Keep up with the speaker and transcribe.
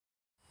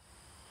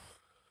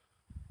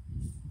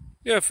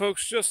Yeah,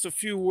 folks, just a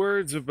few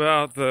words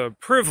about the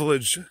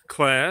privilege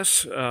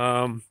class.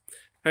 I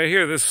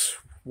hear this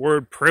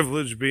word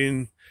privilege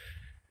being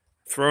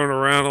thrown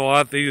around a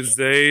lot these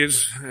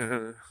days,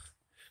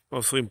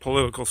 mostly in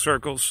political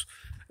circles.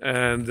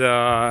 And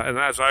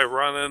as I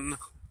run in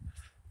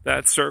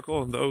that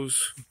circle and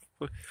those,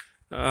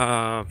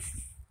 I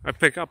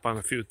pick up on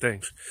a few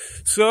things.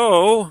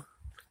 So,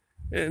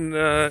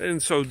 in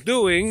so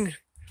doing,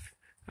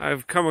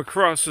 I've come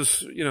across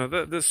this,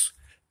 this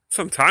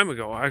some time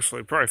ago,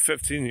 actually, probably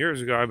 15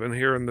 years ago, I've been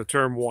hearing the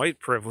term white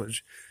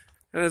privilege.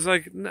 And it's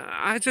like,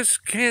 I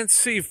just can't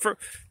see.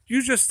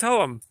 You just tell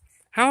them,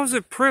 how is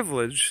it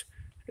privilege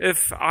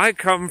if I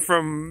come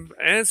from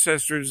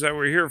ancestors that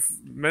were here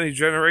many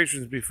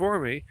generations before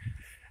me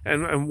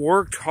and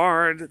worked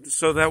hard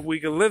so that we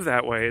could live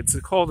that way? It's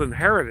called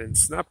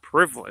inheritance, not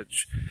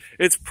privilege.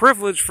 It's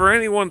privilege for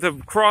anyone to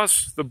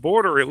cross the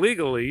border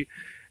illegally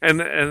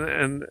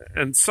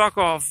and suck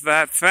off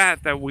that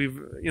fat that we've,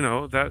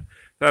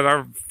 that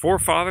our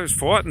forefathers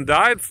fought and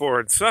died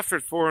for and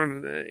suffered for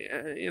in,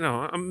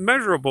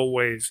 immeasurable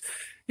ways.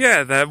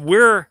 Yeah, that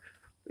we're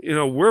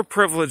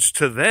privileged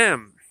to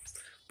them,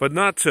 but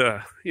not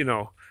to,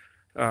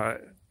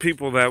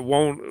 people that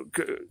won't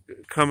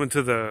come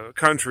into the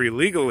country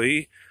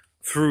legally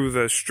through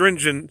the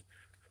stringent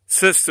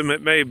system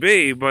it may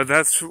be, but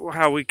that's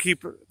how we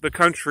keep the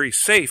country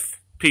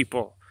safe,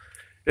 people.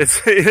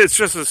 It's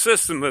just a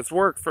system that's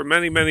worked for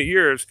many, many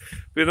years.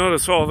 You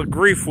notice all the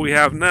grief we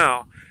have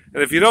now.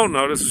 And if you don't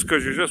notice, it's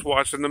because you're just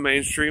watching the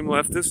mainstream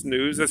leftist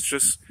news that's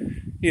just,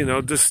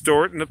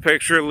 distorting the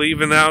picture,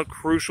 leaving out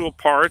crucial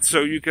parts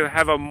so you can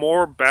have a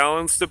more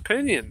balanced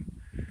opinion.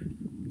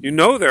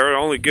 They're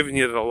only giving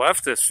you the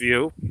leftist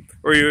view,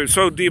 or you're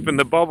so deep in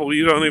the bubble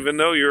you don't even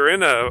know you're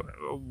in a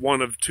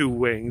one of two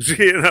wings,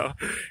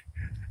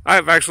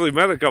 I've actually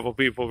met a couple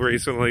people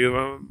recently.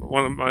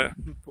 One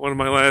of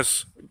my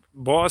last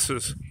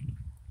bosses,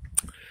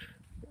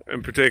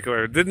 in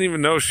particular, didn't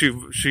even know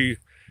she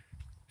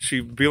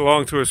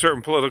belonged to a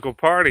certain political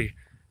party,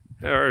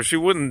 or she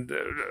wouldn't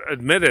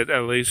admit it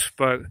at least.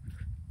 But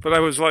I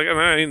was like, and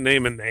I ain't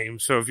naming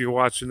names, so if you're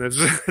watching this,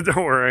 don't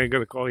worry, I ain't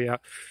gonna call you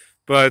out.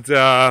 But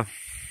yeah,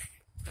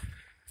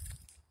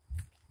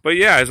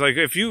 it's like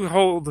if you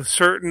hold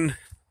certain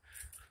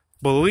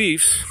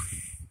beliefs,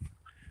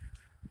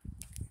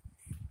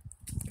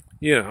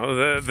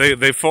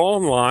 they fall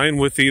in line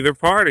with either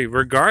party,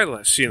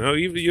 regardless. You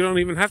don't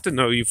even have to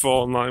know you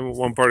fall in line with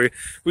one party.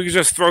 We could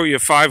just throw you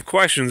 5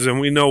 questions and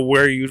we know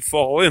where you'd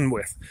fall in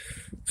with.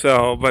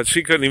 So, but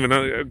she couldn't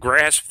even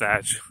grasp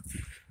that.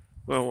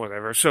 Well,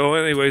 whatever. So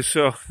anyway,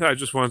 I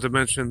just wanted to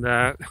mention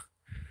that.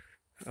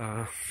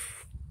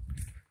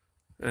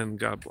 And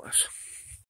God bless.